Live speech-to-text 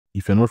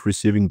If you're not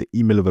receiving the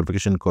email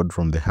verification code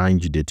from the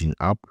Hinge dating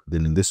app,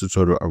 then in this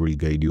tutorial, I will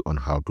guide you on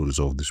how to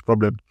resolve this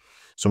problem.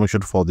 So make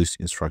sure to follow these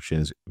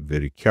instructions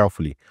very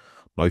carefully.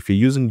 Now, if you're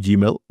using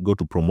Gmail, go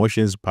to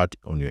promotions part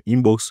on your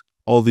inbox.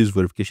 All these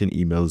verification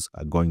emails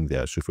are going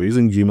there. So if you're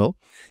using Gmail,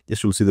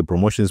 just you'll see the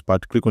promotions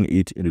part, click on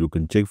it, and you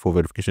can check for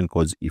verification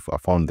codes if are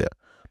found there.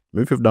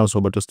 Maybe if you've done so,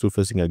 but you're still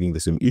facing again the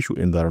same issue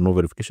and there are no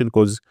verification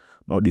codes,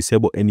 now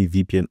disable any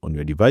VPN on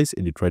your device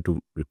and you try to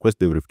request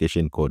the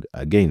verification code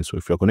again. So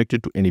if you're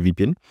connected to any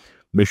VPN,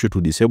 make sure to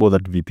disable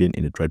that VPN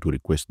and you try to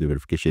request the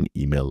verification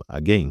email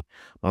again.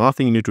 Another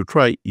thing you need to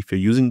try, if you're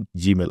using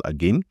Gmail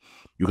again,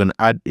 you can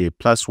add a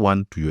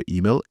 +1 to your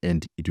email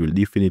and it will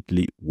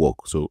definitely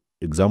work. So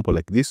example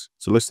like this.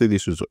 So let's say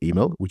this is your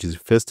email, which is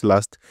first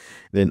last,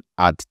 then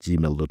at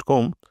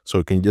gmail.com. So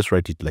you can just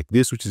write it like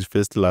this, which is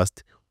first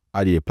last,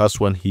 add a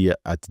 +1 here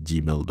at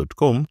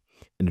gmail.com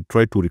and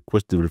try to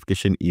request the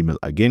verification email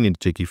again and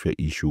check if your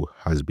issue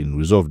has been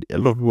resolved. A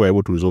lot of people are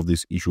able to resolve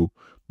this issue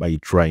by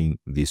trying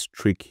this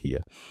trick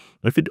here.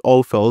 If it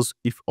all fails,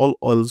 if all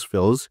else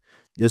fails,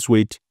 just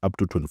wait up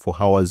to 24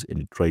 hours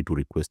and try to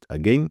request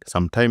again.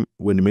 Sometime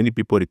when many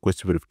people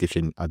request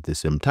verification at the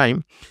same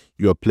time,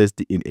 you are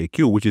placed in a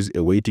queue, which is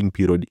a waiting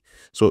period.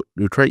 So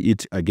you try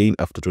it again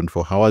after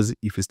 24 hours.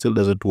 If it still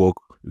doesn't work,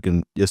 you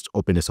can just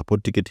open a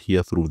support ticket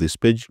here through this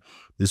page.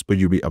 This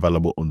page will be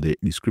available on the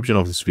description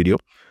of this video.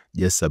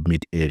 Just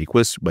submit a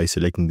request by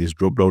selecting this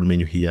drop down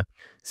menu here.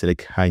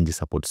 Select Hinge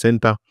Support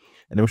Center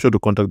and I'm sure to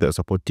contact the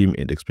support team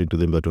and explain to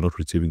them that you're not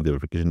receiving the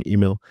verification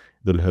email.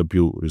 They'll help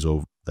you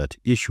resolve that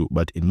issue.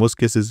 But in most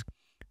cases,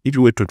 if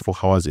you wait 24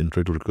 hours and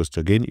try to request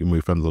again, you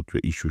may find that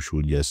your issue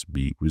should just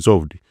be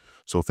resolved.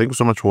 So thank you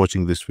so much for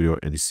watching this video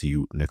and see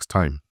you next time.